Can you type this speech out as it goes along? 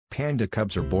Panda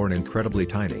cubs are born incredibly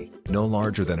tiny, no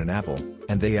larger than an apple,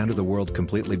 and they enter the world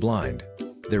completely blind.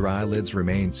 Their eyelids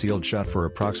remain sealed shut for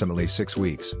approximately 6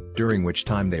 weeks, during which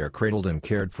time they are cradled and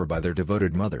cared for by their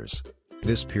devoted mothers.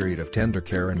 This period of tender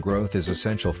care and growth is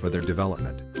essential for their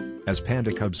development. As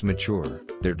panda cubs mature,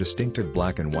 their distinctive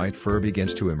black and white fur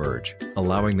begins to emerge,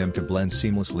 allowing them to blend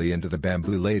seamlessly into the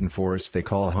bamboo-laden forests they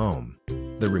call home.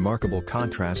 The remarkable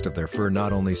contrast of their fur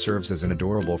not only serves as an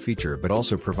adorable feature but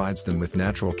also provides them with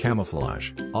natural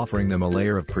camouflage, offering them a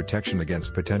layer of protection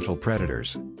against potential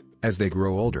predators. As they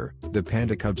grow older, the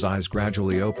panda cub's eyes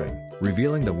gradually open,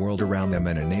 revealing the world around them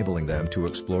and enabling them to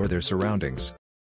explore their surroundings.